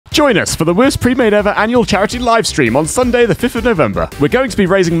Join us for the worst Premade ever annual charity live stream on Sunday the 5th of November. We're going to be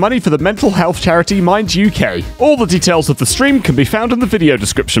raising money for the mental health charity Mind UK. All the details of the stream can be found in the video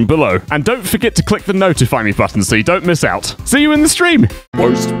description below. And don't forget to click the notify me button so you don't miss out. See you in the stream.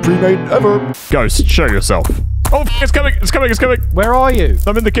 Worst Premade ever. Ghost, show yourself. Oh, it's coming, it's coming, it's coming. Where are you?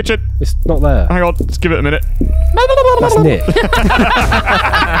 I'm in the kitchen. It's not there. Hang on, just give it a minute. That's Nick.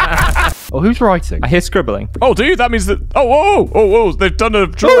 Oh, who's writing? I hear scribbling. Oh, do you? That means that... Oh, whoa, whoa, whoa, they've done a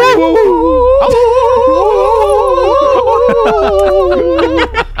drawing.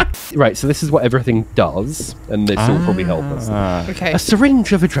 Right, so this is what everything does, and this will probably help us. Okay. A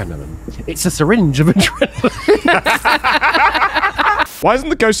syringe of adrenaline. It's a syringe of adrenaline. Why isn't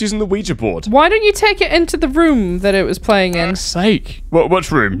the ghost using the Ouija board? Why don't you take it into the room that it was playing in? For sake.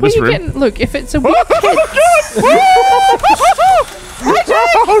 Which room? Well, This room? look, if it's a weak kid...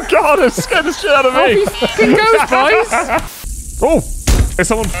 Oh god, it scared the shit out of me. Fucking goes, boys! Oh, is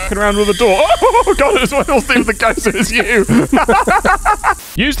someone fucking around with the door? Oh god, it's one of those things the ghost is you.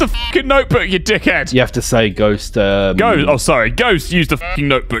 Use the fucking notebook, you dickhead. You have to say ghost. Ghost, oh sorry, ghost, use the fucking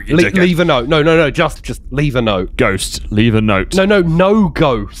notebook, you dickhead. Leave a note. No, just leave a note. Ghost, leave a note. No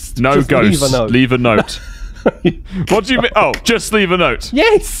ghost. No just ghost, leave a note. leave a note. What do you mean? Oh, just leave a note.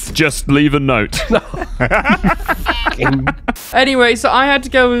 Yes. Just leave a note. Anyway, so I had to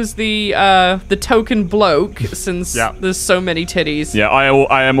go as the token bloke since there's so many titties. Yeah,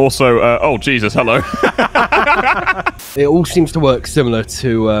 I am also. Oh Jesus, hello. It all seems to work similar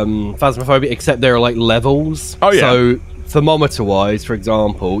to Phasmophobia, except there are like levels. Oh yeah. So thermometer-wise, for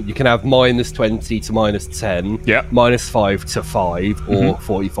example, you can have -20 to -10, -5 to 5, or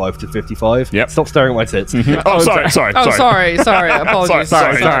 45 to 55. Yep. Stop staring at my tits. Oh, sorry. Apologies. Sorry. I'm so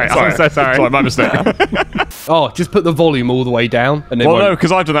sorry. Sorry, my mistake. Oh, just put the volume all the way down, and then. Well, no,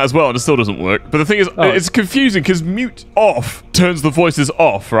 because I've done that as well, and it still doesn't work. But the thing is, it's confusing because mute off turns the voices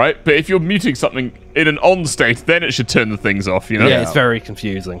off, right? But if you're muting something in an on state, then it should turn the things off. You know? Yeah, it's very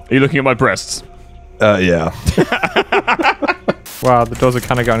confusing. Are you looking at my breasts? Yeah. Wow, the doors are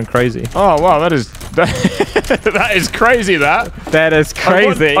kind of going crazy. Oh wow, that is crazy. That is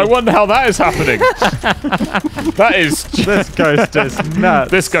crazy. I wonder how that is happening. That is. This ghost is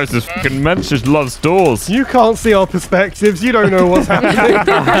nuts. This ghost is fucking meant. Just loves doors. You can't see our perspectives. You don't know what's happening.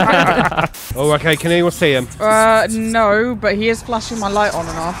 Oh, okay. Can anyone see him? No, but he is flashing my light on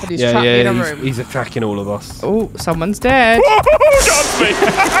and off, and he's trapped me in a room. He's attacking all of us. Oh, someone's dead. Got me.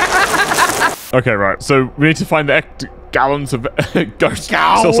 Okay, right. So we need to find the gallons of ghost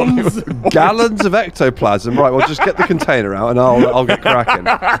gas or something. Gallons of ectoplasm. Right, well, just get the container out and I'll get cracking.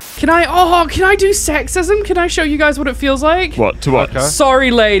 Can I do sexism? Can I show you guys what it feels like? What? To what? Okay.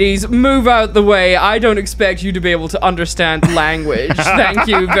 Sorry, ladies, move out the way. I don't expect you to be able to understand language. Thank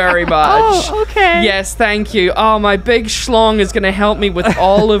you very much. Oh, okay. Yes, thank you. Oh, my big schlong is going to help me with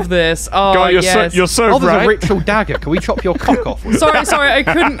all of this. Oh, God, yes. you're so Oh, there's right. a ritual dagger. Can we chop your cock off with it? Sorry,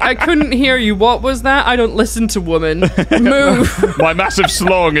 I couldn't hear you. What was that? I don't listen to women. Move. My massive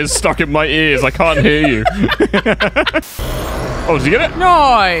slong is stuck in my ears. I can't hear you. Oh, did you get it?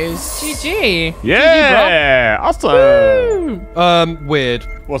 Nice. GG. Yeah. Awesome. Weird.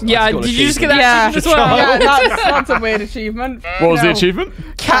 Yeah, did you just get that Yeah, as well? yeah, that's a weird achievement. What was the achievement?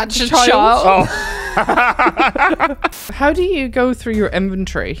 Catch a child. Oh. How do you go through your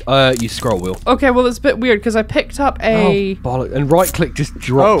inventory? You scroll wheel. Okay, well, it's a bit weird because I picked up a... Bollock. And right click just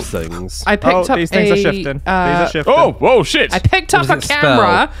drops things. I picked up these things are shifting. These are shifting. Oh, whoa, shit. I picked up a does it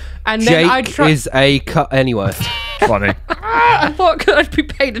camera and then I Jake tried... is a cut anyway. Funny. I thought I'd be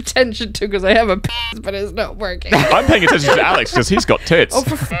paid attention to because I have a piss, but it's not working. I'm paying attention to Alex because he's got tits. Oh,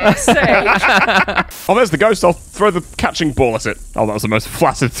 for fuck's sake. Oh, there's the ghost. I'll throw the catching ball at it. Oh, that was the most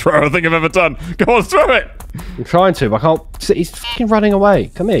flaccid throw I think I've ever done. Go on, throw it. I'm trying to, but I can't. He's fucking running away.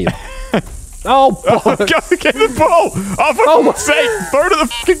 Come here. Oh, Go get the ball. Oh, for fuck's sake. Throw it at the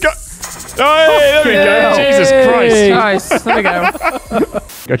fucking ghost. Oh, hey, there we go. Jesus Christ. Nice. There we go.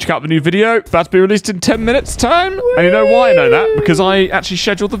 Go check out the new video. About to be released in 10 minutes time. And you know why I know that? Because I actually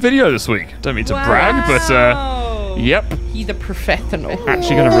scheduled the video this week. Don't mean to brag, but yep. He's a professional.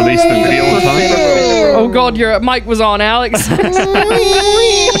 Actually going to release the video on time. Oh god, your mic was on, Alex.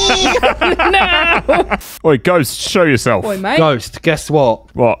 No. Oi, Ghost, show yourself. Boy, mate. Ghost, guess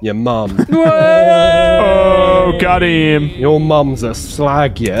what? What? Your mum. Oh, got him. Your mum's a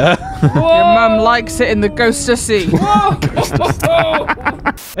slag, yeah? Your mum likes it in the ghost to see.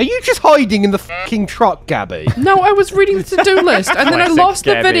 Are you just hiding in the fucking truck, Gabby? No, I was reading the to-do list, and then I Classic lost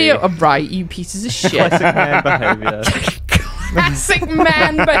the Gabby. video. Oh, right, you pieces of shit. Classic man behaviour. Classic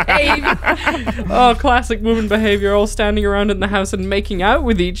man behavior. Oh, classic woman behavior. All standing around in the house and making out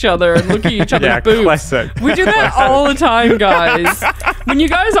with each other and looking at each other's boobs. Classic. We do that all the time, guys. When you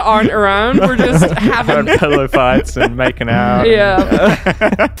guys aren't around, we're just having pillow fights and making out.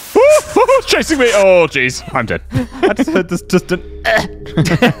 Yeah. Chasing me. Oh, jeez. I'm dead. I just heard this distant.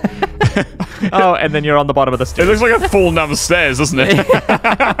 Oh, and then you're on the bottom of the It stairs. looks like I've fallen down the stairs, doesn't it?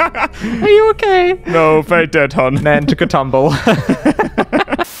 Are you okay? No, very dead, hon. Nan took a tumble.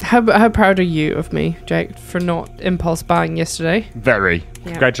 How proud are you of me, Jake, for not impulse buying yesterday? Very.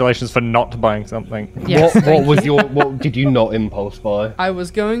 Yeah. Congratulations for not buying something. Yes, What did you not impulse buy? I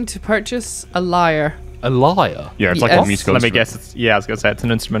was going to purchase a lyre. A lyre? Yeah, it's like Yes. a musical Let me instrument. guess. I was gonna say it's an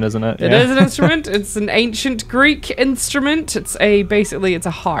instrument, isn't it? It is an instrument. It's an ancient Greek instrument. It's a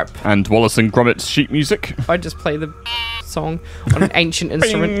harp. And Wallace and Gromit's sheet music. I just play the song on an ancient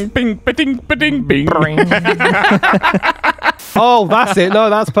instrument. Bing, bing, bing, bing. Oh, that's it.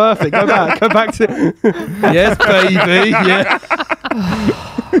 No, that's perfect. Go back to... Yes, baby. Yeah.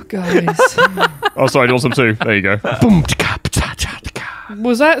 Guys. Oh, sorry, do you want some too? There you go.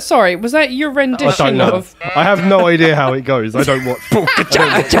 Was that your rendition of... I have no idea how it goes. I don't watch...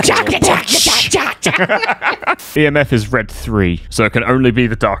 EMF is red 3, so it can only be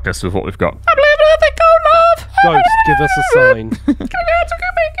the darkness with what we've got. I believe in nothing called love. Ghost, give us a sign.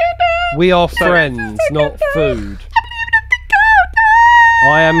 We are friends, not food.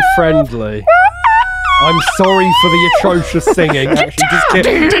 I am friendly. I'm sorry for the atrocious singing. Actually, just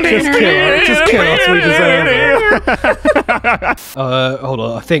kill us. We deserve it. Hold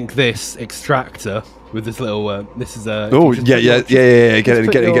on. I think this extractor with this little. This is a. Oh yeah. Get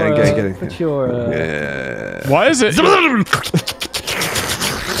it. Put your. Yeah. Why is it?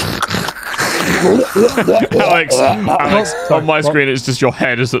 Alex, on my screen it's just your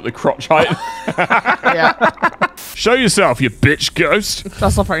head is at the crotch height. Yeah. Show yourself, you bitch ghost.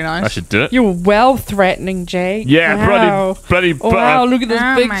 That's not very I nice. should do it. You're well threatening, Jake. Yeah, Wow. bloody, Wow, look at this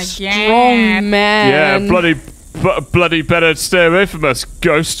Oh big, my strong God. man. yeah, bloody better stay away from us,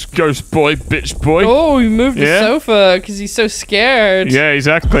 ghost boy, bitch boy. Oh, he moved the Yeah. sofa because he's so scared. Yeah,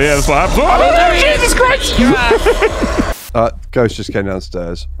 exactly. Yeah, that's what happened. Oh, Jesus Christ! Ghost just came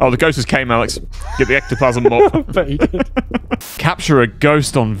downstairs. Oh, the ghost just came, Alex. Get the ectoplasm mop. Capture a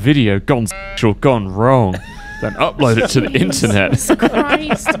ghost on video, gone sexual, gone wrong. Then upload it to the internet.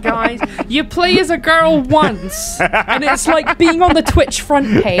 Christ, guys. You play as a girl once, and it's like being on the Twitch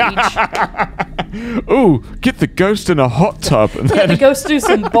front page. Ooh, get the ghost in a hot tub. And Get the then ghost do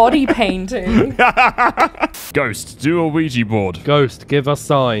some body painting. ghost, do a Ouija board. Ghost, give us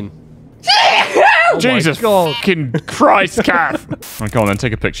sign. Jesus fucking Christ, Kath. Oh, go on then,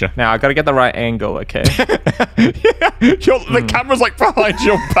 take a picture. Now I gotta get the right angle, okay? The camera's like behind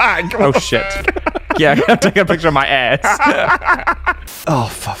your back. Oh shit. Yeah, I gotta take a picture of my ass. Oh,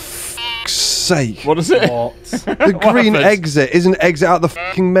 for fuck's sake. What is it? The green happens? exit isn't exit out the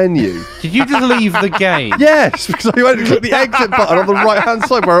fucking menu. Did you just leave the game? Yes, because I went to click the exit button on the right-hand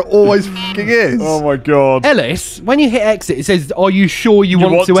side where it always fucking is. Oh my god. Ellis, when you hit exit, it says, "Are you sure you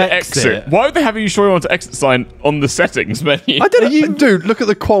want to exit?" Why would they have you sure you want to exit sign on the settings menu? I don't know. Dude, look at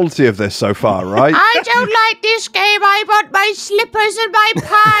the quality of this so far, right? I don't like this game. I want my slippers and my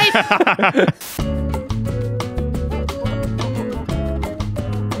pipe.